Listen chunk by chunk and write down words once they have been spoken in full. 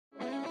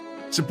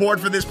Support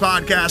for this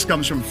podcast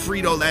comes from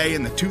Frito-Lay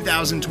and the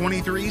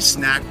 2023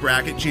 Snack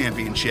Bracket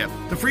Championship.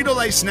 The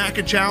Frito-Lay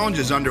Snack Challenge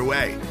is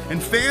underway,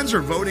 and fans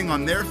are voting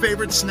on their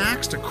favorite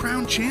snacks to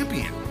crown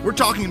champion. We're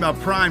talking about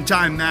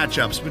prime-time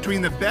matchups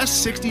between the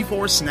best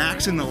 64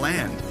 snacks in the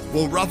land.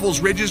 Will Ruffles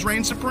Ridges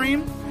reign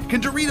supreme?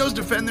 Can Doritos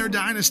defend their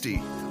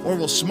dynasty? Or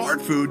will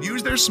Smart Food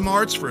use their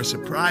smarts for a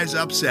surprise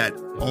upset?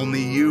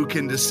 Only you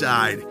can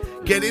decide.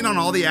 Get in on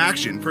all the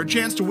action for a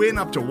chance to win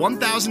up to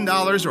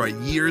 $1,000 or a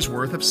year's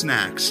worth of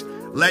snacks.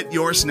 Let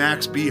your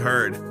snacks be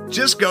heard.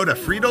 Just go to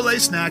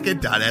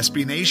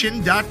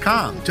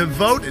fritolaysnacket.sbnation.com to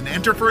vote and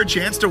enter for a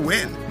chance to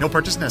win. No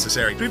purchase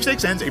necessary.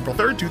 Sweepstakes ends April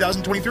 3rd,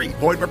 2023.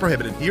 Void where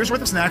prohibited. Year's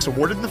worth of snacks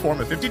awarded in the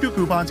form of 52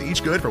 coupons,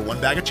 each good for one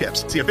bag of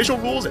chips. See official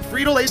rules at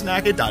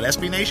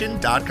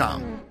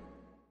fritolaysnacket.sbnation.com.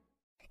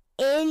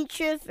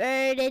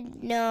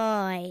 Introverted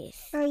noise.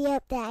 Hurry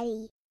up,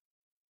 Daddy.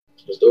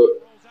 Let's do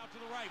it.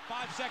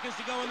 5 seconds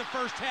to go in the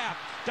first half.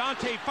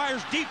 Dante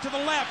fires deep to the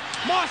left.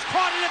 Moss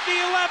caught it at the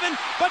 11,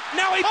 but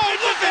now he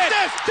pitches it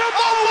to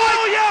Mo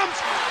Williams.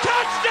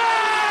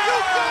 Touchdown! You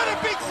gotta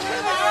be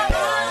kidding me.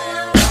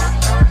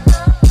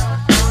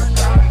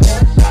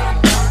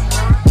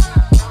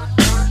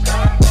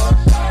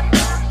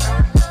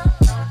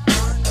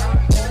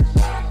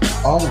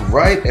 All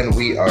right, and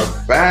we are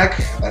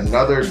back.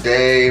 Another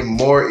day,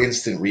 more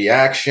instant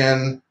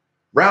reaction.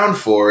 Round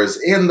 4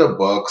 is in the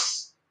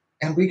books,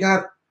 and we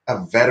got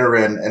a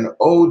veteran, an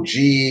OG,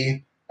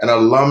 an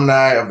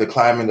alumni of the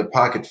Climb in the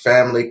Pocket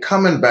family,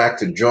 coming back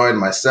to join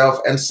myself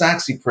and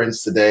Saxy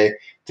Prince today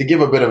to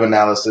give a bit of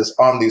analysis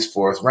on these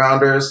fourth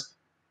rounders.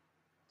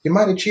 You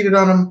might have cheated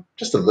on him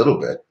just a little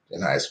bit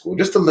in high school,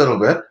 just a little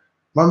bit.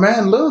 My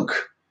man,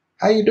 Luke,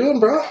 how you doing,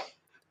 bro?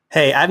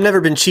 Hey, I've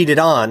never been cheated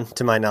on,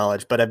 to my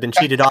knowledge, but I've been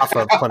cheated off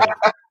of plenty.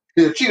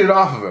 Yeah, cheated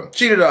off of him.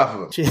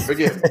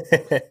 Forgive me.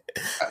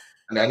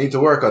 And I need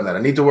to work on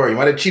that. You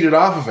might have cheated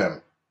off of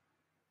him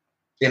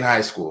in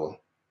high school.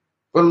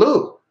 But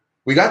Luke,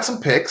 we got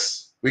some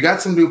picks, we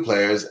got some new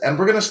players, and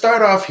we're going to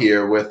start off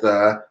here with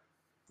the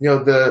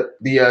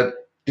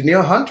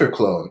Danielle Hunter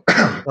clone.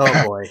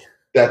 Oh boy.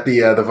 That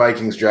the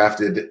Vikings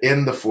drafted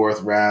in the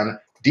 4th round,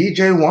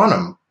 DJ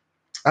Wonnum.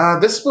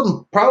 This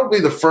was probably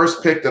the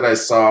first pick that I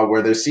saw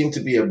where there seemed to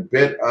be a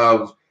bit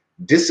of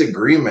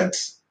disagreement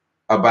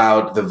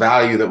about the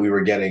value that we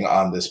were getting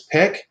on this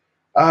pick.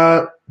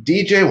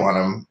 DJ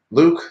Wonnum,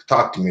 Luke,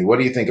 talk to me. What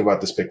do you think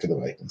about this pick for the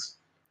Vikings?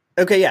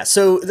 Okay, yeah.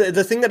 So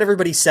the thing that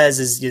everybody says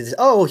is,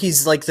 oh,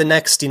 he's like the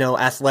next,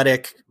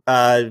 athletic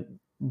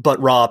but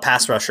raw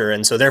pass rusher,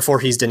 and so therefore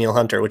he's Danielle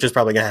Hunter, which is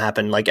probably going to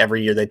happen like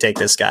every year they take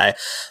this guy.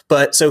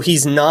 But so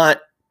he's not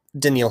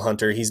Danielle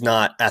Hunter. He's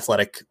not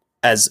athletic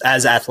as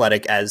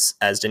athletic as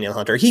Danielle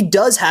Hunter. He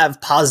does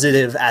have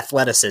positive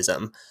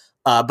athleticism,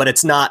 but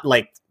it's not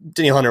like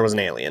Danielle Hunter was an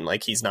alien.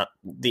 Like he's not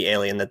the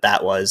alien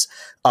that was.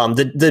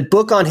 The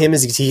book on him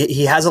is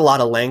he has a lot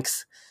of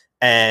length.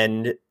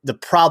 And the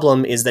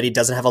problem is that he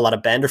doesn't have a lot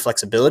of bend or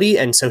flexibility,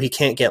 and so he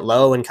can't get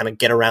low and kind of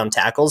get around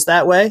tackles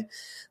that way.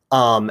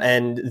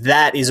 And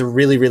that is a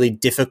really, really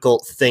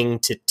difficult thing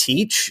to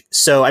teach.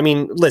 So, I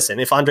mean,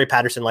 listen, if Andre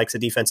Patterson likes a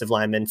defensive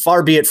lineman,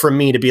 far be it from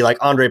me to be like,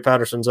 Andre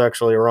Patterson's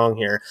actually wrong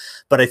here.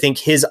 But I think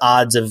his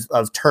odds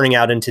of turning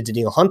out into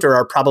Danielle Hunter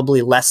are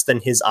probably less than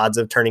his odds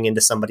of turning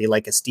into somebody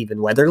like a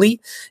Stephen Weatherly.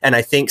 And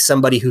I think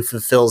somebody who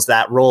fulfills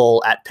that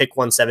role at pick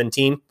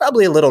 117,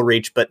 probably a little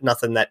reach, but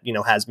nothing that,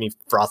 has me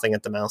frothing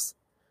at the mouth.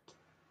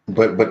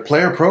 But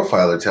Player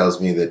Profiler tells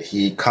me that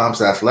he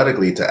comps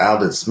athletically to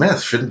Aldon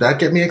Smith. Shouldn't that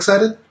get me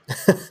excited?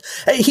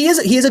 He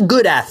is a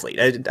good athlete.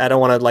 I don't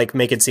want to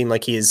make it seem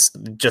like he's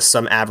just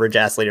some average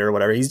athlete or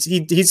whatever.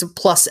 He's a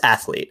plus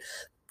athlete,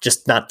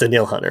 just not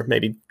Danielle Hunter.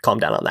 Maybe calm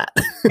down on that.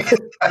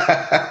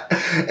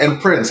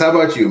 And Prince, how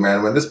about you,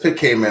 man? When this pick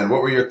came in,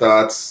 what were your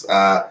thoughts?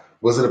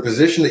 Was it a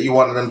position that you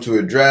wanted them to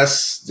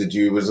address?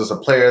 Was this a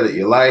player that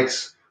you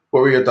liked? What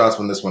were your thoughts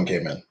when this one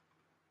came in?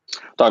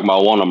 Talking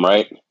about Wonnum,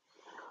 right?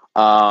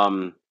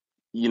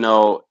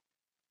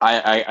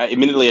 I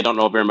admittedly I don't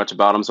know very much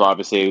about him, so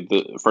obviously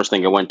the first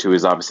thing I went to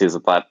is obviously his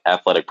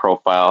athletic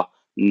profile.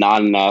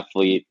 Not an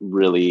athlete,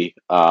 really.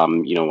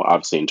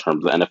 Obviously in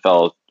terms of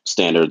NFL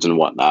standards and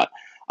whatnot.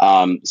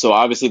 So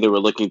obviously they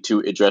were looking to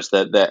address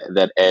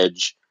that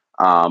edge.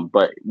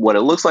 But what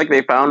it looks like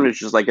they found is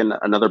just like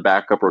another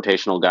backup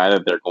rotational guy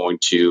that they're going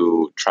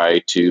to try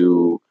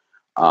to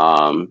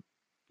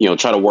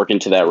work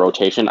into that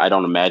rotation. I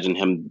don't imagine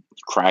him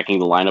cracking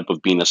the lineup of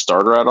being a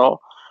starter at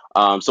all.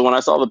 So when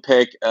I saw the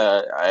pick,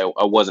 I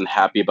wasn't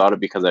happy about it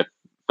because I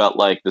felt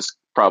like this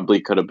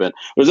probably could have been.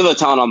 There's other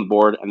talent on the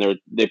board, and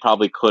they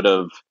probably could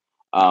have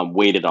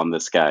waited on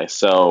this guy.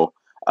 So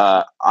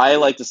I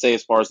like to say,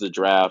 as far as the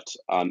draft,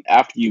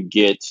 after you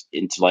get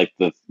into like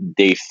the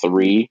day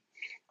 3,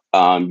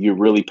 you're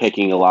really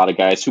picking a lot of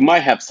guys who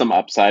might have some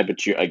upside,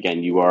 but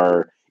you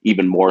are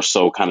even more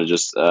so kind of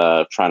just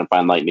trying to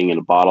find lightning in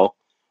a bottle.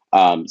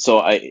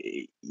 So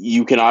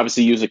you can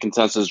obviously use a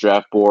consensus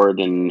draft board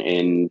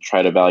and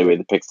try to evaluate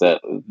the picks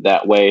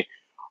that way.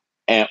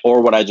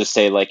 Or would I just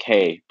say like,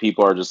 hey,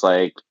 people are just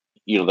like,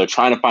 they're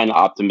trying to find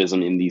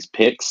optimism in these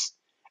picks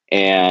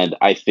And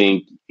I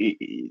think,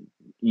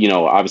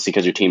 obviously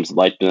because your team's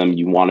like them,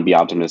 you want to be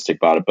optimistic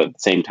about it. But at the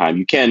same time,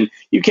 you can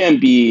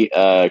be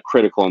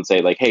critical and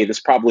say like, hey, this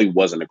probably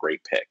wasn't a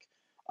great pick.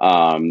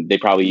 They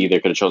probably either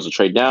could have chosen to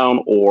trade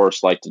down or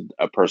selected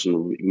a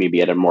person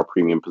maybe at a more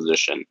premium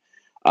position.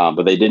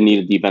 But they didn't need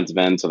a defensive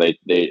end, so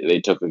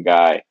they took a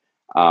guy.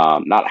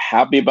 Not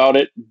happy about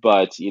it,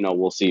 but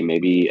we'll see.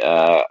 Maybe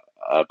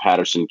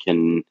Patterson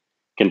can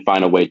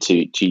find a way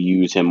to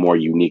use him more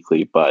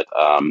uniquely. But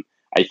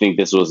I think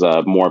this was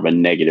more of a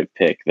negative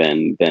pick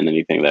than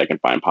anything that I can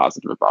find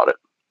positive about it.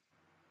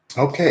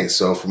 Okay,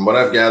 so from what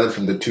I've gathered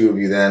from the two of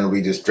you, then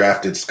we just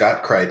drafted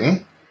Scott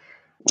Crichton.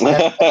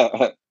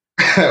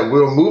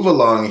 We'll move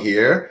along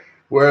here,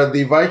 where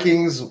the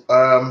Vikings,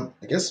 I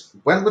guess,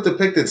 went with the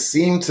pick that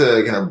seemed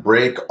to kind of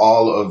break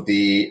all of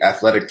the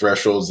athletic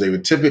thresholds they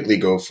would typically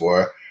go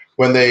for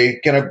when they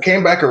kind of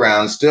came back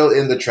around, still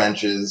in the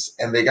trenches,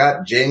 and they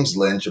got James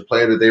Lynch, a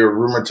player that they were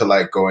rumored to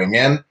like going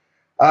in.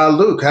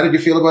 Luke, how did you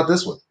feel about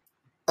this one?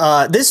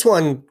 This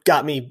one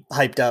got me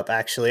hyped up,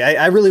 actually.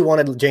 I really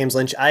wanted James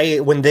Lynch.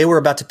 When they were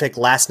about to pick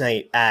last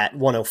night at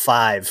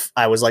 105,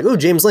 I was like, oh,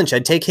 James Lynch,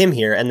 I'd take him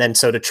here. And then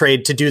so to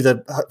do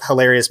the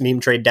hilarious meme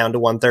trade down to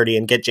 130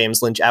 and get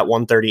James Lynch at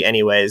 130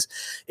 anyways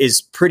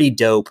is pretty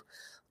dope.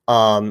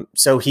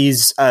 So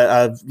he's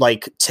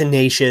like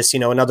tenacious,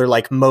 another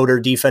like motor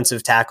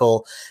defensive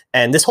tackle.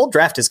 And this whole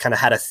draft has kind of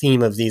had a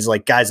theme of these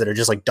like guys that are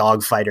just like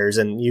dog fighters,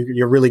 and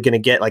you're really going to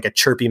get like a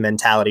chirpy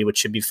mentality, which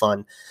should be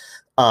fun.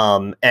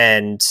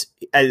 And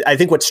I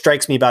think what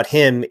strikes me about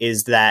him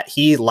is that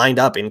he lined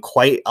up in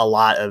quite a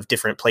lot of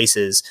different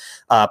places,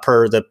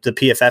 per the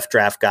PFF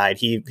draft guide.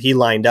 He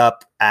lined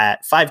up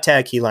at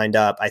 5-tech. He lined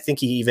up, I think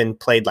he even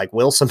played like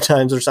will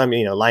sometimes or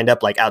something, lined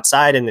up like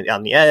outside and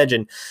on the edge,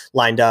 and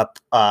lined up,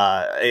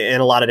 in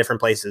a lot of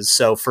different places.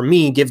 So for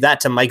me, give that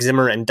to Mike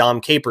Zimmer and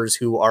Dom Capers,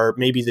 who are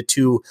maybe the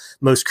two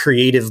most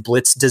creative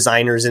blitz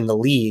designers in the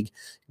league.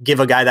 Give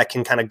a guy that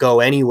can kind of go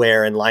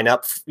anywhere and line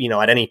up,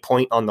 at any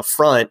point on the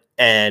front,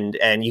 and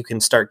you can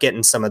start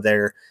getting some of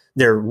their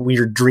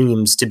weird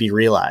dreams to be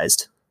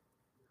realized.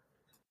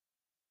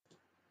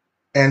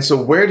 And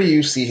so where do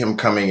you see him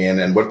coming in,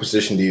 and what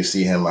position do you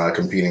see him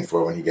competing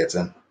for when he gets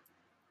in?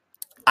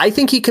 I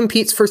think he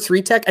competes for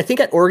 3-tech. I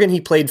think at Oregon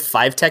he played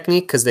 5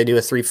 technique because they do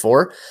a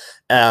 3-4.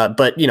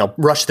 But,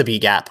 rush the B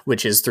gap,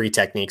 which is 3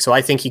 technique. So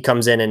I think he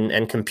comes in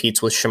and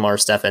competes with Shamar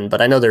Stephen,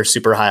 but I know they're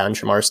super high on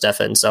Shamar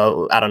Stephen,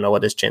 so I don't know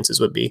what his chances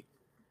would be.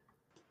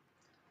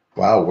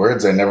 Wow,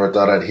 words I never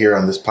thought I'd hear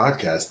on this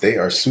podcast. They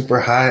are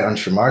super high on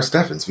Shamar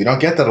Stephens. We don't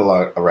get that a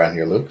lot around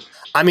here, Luke.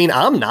 I mean,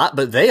 I'm not,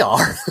 but they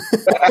are.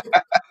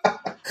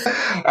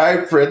 All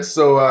right, Fritz.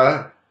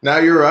 So now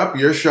you're up.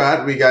 Your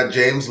shot. We got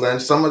James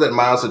Lynch, someone that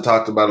Miles had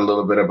talked about a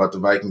little bit about the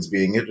Vikings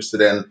being interested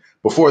in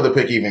before the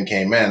pick even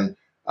came in.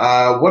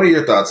 What are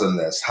your thoughts on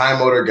this? High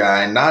motor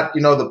guy, not,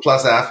 the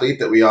plus athlete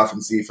that we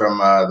often see from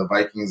the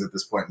Vikings at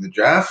this point in the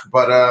draft,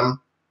 but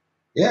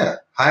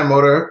high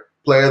motor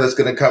player that's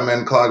going to come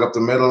in, clog up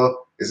the middle.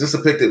 Is this a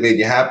pick that made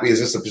you happy?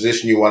 Is this a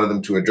position you wanted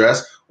them to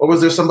address? Or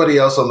was there somebody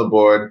else on the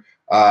board,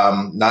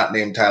 not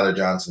named Tyler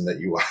Johnson, that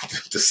you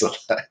wanted to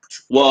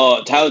select?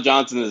 Well, Tyler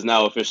Johnson is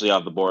now officially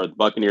off the board. The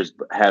Buccaneers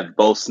have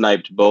both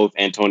sniped both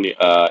Antoine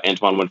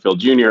Winfield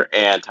Jr.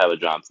 and Tyler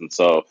Johnson.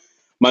 So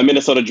my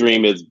Minnesota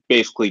dream is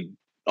basically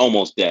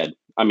almost dead.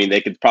 I mean,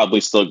 they could probably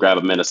still grab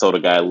a Minnesota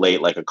guy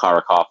late, like a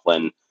Kara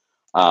Coughlin.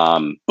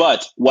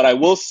 But what I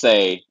will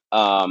say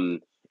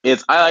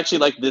is I actually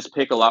like this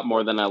pick a lot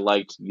more than I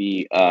liked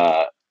the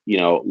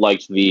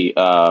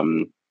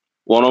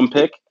Wonum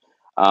pick.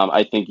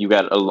 I think you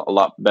got a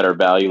lot better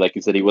value. Like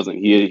you said, he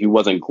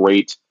wasn't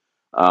great.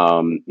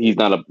 He's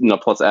not a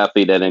plus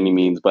athlete at any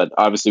means, but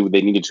obviously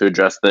they needed to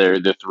address their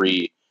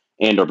 3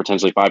 and or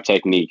potentially 5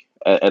 technique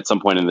at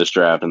some point in this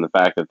draft, and the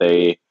fact that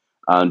they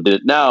did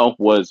it now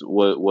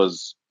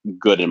was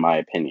good in my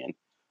opinion.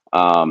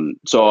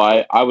 So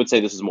I would say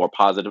this is more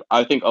positive.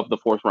 I think of the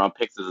 4th round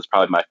picks, this is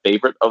probably my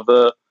favorite of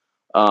the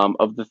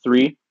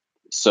 3.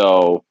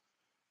 So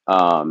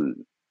I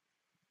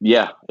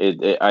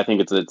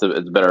think it's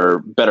a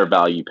better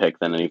value pick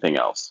than anything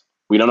else.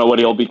 We don't know what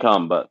he'll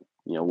become, but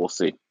we'll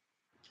see.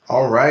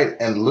 All right,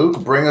 and Luke,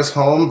 bring us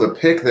home the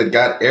pick that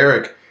got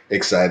Eric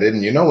excited.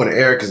 And when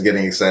Eric is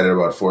getting excited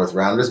about 4th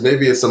rounders,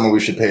 maybe it's someone we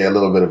should pay a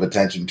little bit of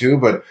attention to.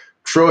 But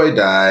Troy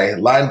Dye,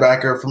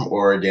 linebacker from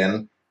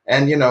Oregon,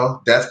 and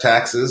death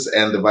taxes,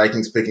 and the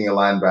Vikings picking a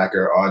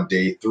linebacker on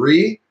day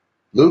 3.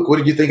 Luke, what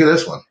did you think of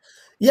this one?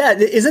 Yeah,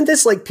 isn't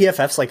this like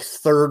PFF's like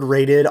 3rd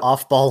rated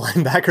off-ball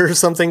linebacker or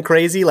something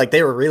crazy? Like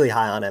they were really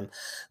high on him.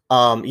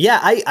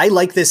 I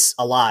like this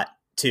a lot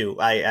too.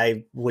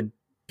 I would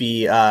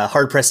be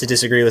hard pressed to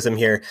disagree with him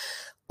here.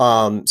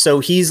 So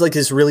he's like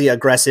this really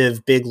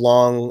aggressive, big,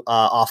 long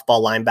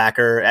off-ball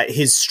linebacker.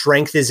 His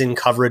strength is in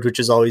coverage, which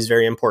is always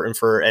very important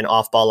for an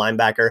off-ball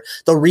linebacker.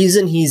 The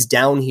reason he's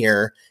down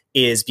here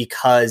is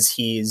because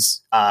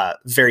he's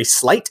very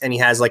slight and he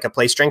has like a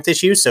play strength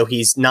issue. So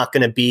he's not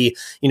going to be,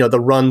 the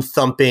run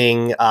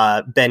thumping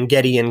Ben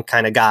Gedeon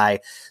kind of guy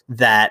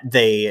that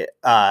they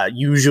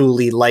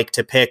usually like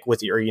to pick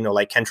with your,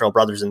 like Kentrell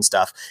Brothers and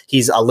stuff.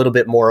 He's a little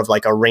bit more of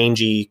like a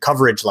rangy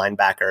coverage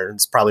linebacker.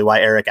 It's probably why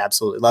Eric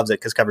absolutely loves it,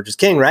 because coverage is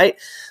king, right?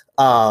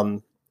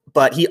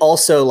 But he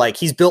also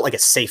he's built like a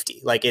safety.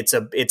 Like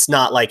it's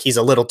not like he's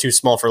a little too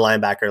small for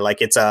linebacker.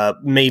 Like it's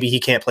maybe he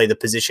can't play the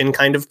position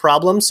kind of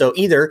problem. So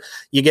either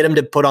you get him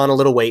to put on a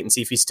little weight and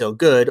see if he's still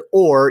good,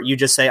 or you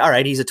just say, all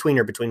right, he's a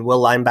tweener between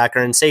will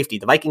linebacker and safety.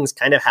 The Vikings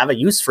kind of have a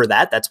use for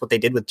that. That's what they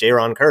did with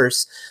Jaron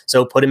Kearse.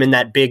 So put him in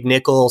that big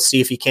nickel,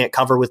 see if he can't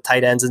cover with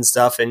tight ends and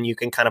stuff. And you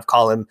can kind of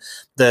call him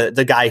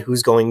the guy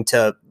who's going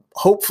to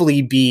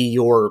hopefully be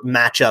your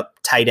matchup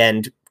tight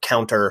end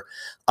counter,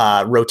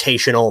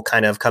 rotational,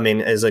 kind of come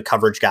in as a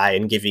coverage guy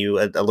and give you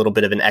a little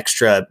bit of an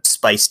extra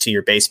spice to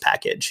your base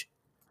package.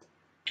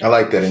 I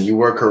like that. And you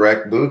were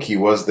correct, Luke. He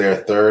was their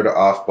third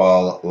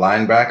off-ball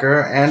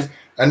linebacker and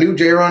a new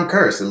Jaron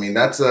Kearse. I mean,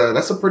 that's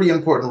a pretty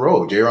important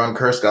role. Jaron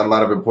Kearse got a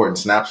lot of important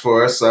snaps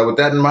for us. With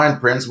that in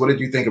mind, Prince, what did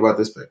you think about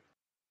this pick?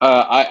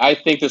 I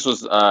think this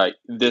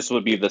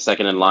would be the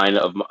second in line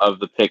of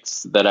the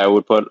picks that I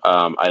would put.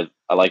 I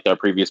liked our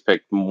previous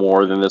pick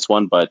more than this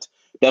one, but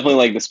definitely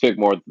like this pick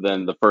more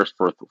than the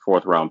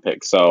fourth round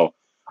pick. So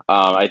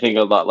I think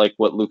a lot like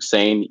what Luke's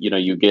saying.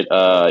 You get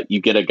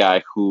a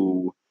guy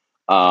who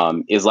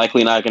is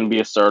likely not going to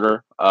be a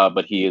starter,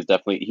 but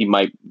he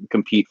might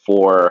compete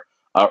for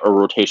a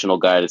rotational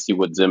guy to see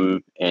what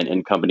Zim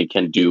and company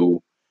can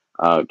do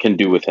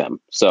with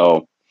him.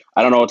 So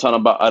I don't know a ton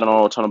about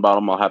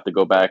him. I'll have to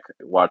go back,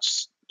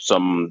 watch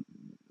some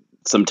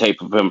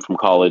tape of him from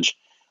college.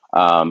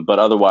 But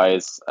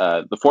otherwise,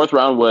 the fourth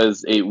round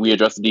we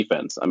addressed the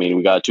defense. I mean,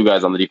 we got two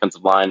guys on the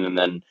defensive line, and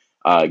then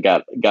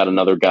got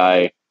another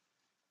guy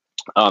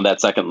on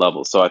that second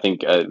level. So I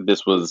think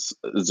this was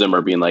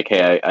Zimmer being like,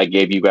 "Hey, I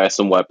gave you guys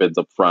some weapons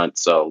up front,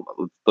 so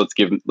let's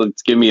give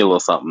me a little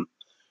something."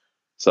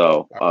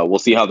 So we'll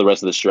see how the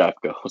rest of this draft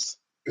goes.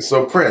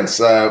 So Prince,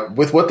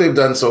 with what they've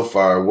done so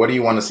far, what do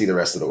you want to see the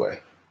rest of the way?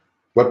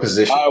 What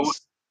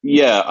positions?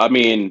 Yeah, I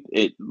mean,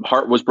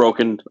 heart was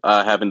broken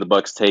having the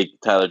Bucs take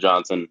Tyler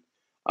Johnson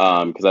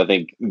because I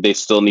think they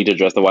still need to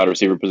address the wide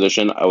receiver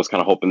position. I was kind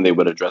of hoping they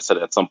would address it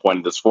at some point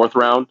in this fourth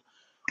round.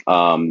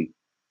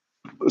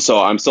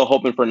 So I'm still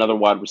hoping for another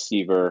wide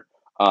receiver.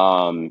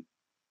 I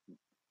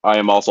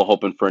am also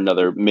hoping for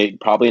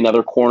probably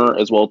another corner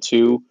as well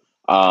too.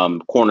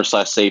 Corner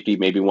 / safety,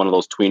 maybe one of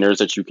those tweeners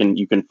that you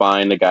can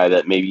find, a guy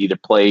that maybe either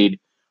played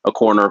a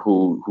corner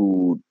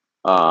who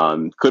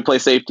could play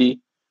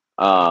safety.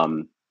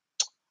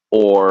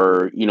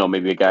 Or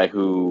maybe a guy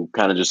who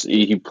kind of just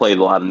he played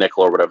a lot of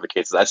nickel or whatever the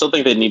case is. I still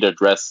think they need to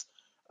address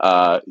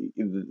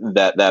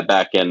that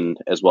back end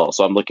as well.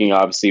 So I'm looking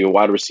obviously a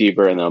wide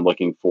receiver, and then I'm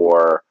looking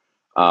for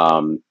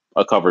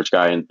a coverage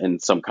guy in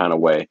some kind of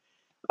way,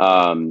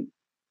 and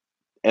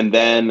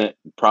then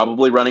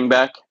probably running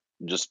back.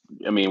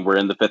 We're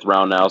in the fifth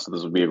round now, so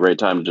this would be a great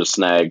time to just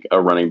snag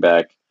a running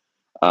back,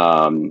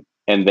 and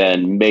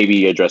then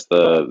maybe address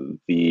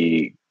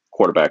the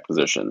quarterback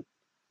position,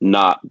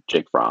 not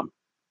Jake Fromm.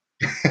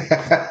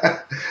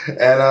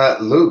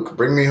 And Luke,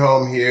 bring me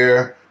home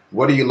here.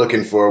 What are you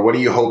looking for? What are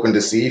you hoping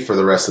to see for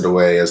the rest of the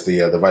way as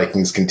the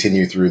Vikings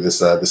continue through this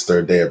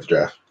third day of the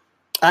draft?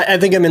 I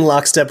think I'm in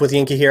lockstep with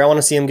Yinka here. I want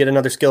to see him get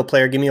another skill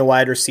player. Give me a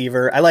wide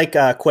receiver. I like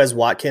Quez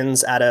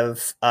Watkins out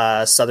of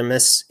Southern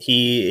Miss.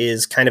 He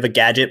is kind of a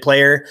gadget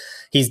player.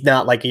 He's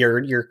not like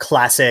your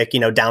classic,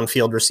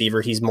 downfield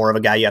receiver. He's more of a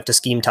guy you have to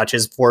scheme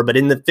touches for. But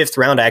in the fifth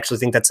round, I actually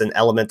think that's an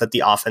element that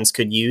the offense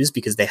could use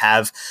because they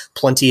have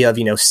plenty of,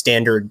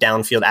 standard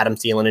downfield. Adam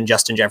Thielen and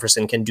Justin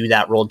Jefferson can do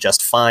that role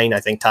just fine. I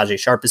think Tajay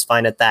Sharp is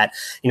fine at that.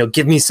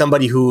 Give me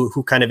somebody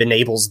who kind of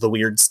enables the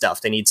weird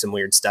stuff. They need some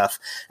weird stuff.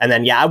 And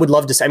then, I would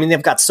love to say,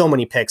 they've got so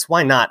many picks.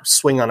 Why not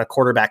swing on a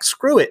quarterback?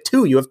 Screw it,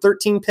 too. You have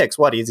 13 picks.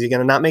 What, is he going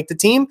to not make the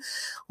team?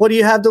 What do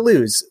you have to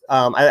lose?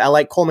 I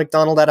like Cole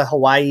McDonald out of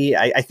Hawaii.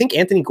 I think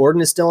Anthony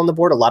Gordon is still on the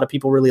board. A lot of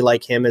people really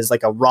like him as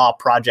like a raw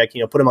project.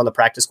 Put him on the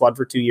practice squad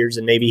for 2 years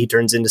and maybe he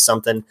turns into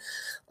something.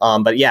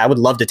 But I would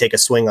love to take a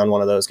swing on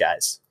one of those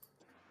guys.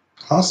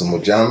 Awesome.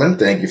 Well, gentlemen,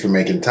 thank you for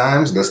making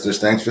time. Listeners,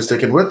 thanks for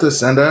sticking with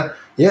us. And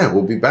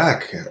we'll be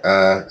back.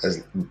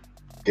 As I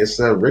guess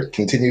Rick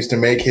continues to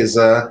make his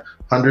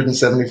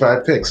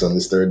 175 picks on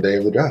this third day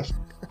of the draft.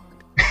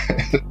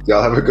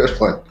 Y'all have a good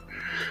one.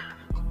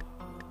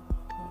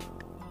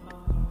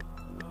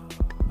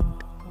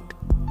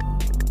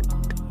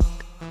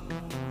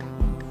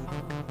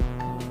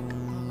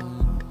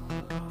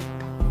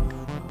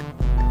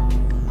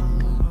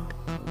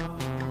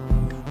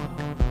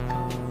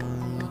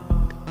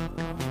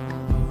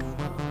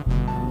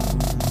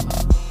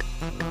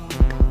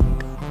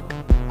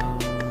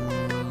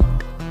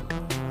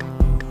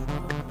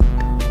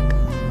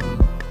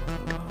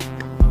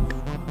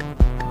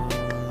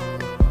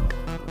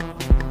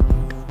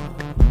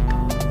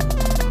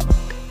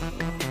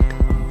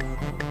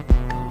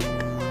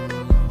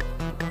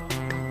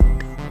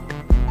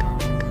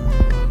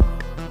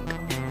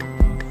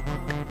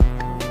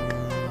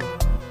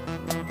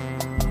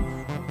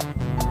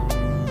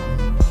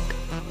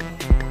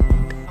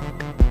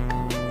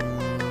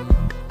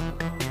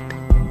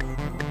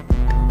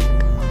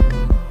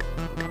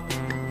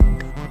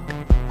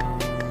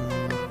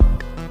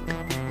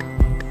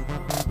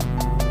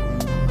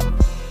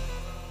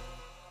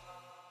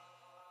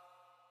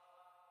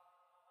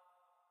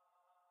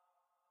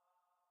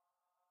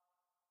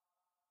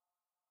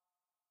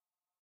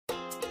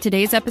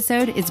 Today's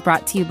episode is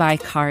brought to you by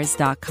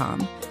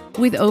Cars.com.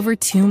 With over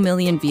 2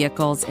 million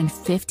vehicles and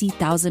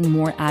 50,000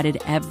 more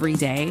added every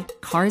day,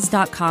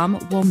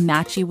 Cars.com will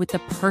match you with the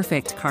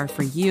perfect car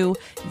for you,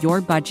 your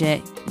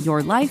budget,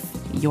 your life,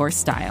 your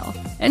style.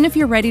 And if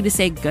you're ready to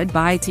say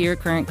goodbye to your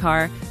current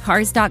car,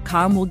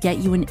 Cars.com will get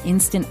you an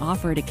instant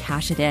offer to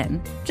cash it in.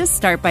 Just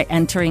start by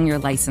entering your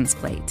license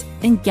plate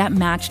and get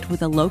matched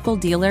with a local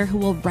dealer who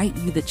will write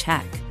you the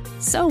check.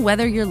 So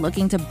whether you're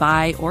looking to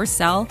buy or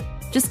sell,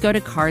 just go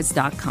to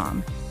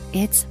Cars.com.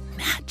 It's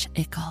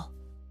magical.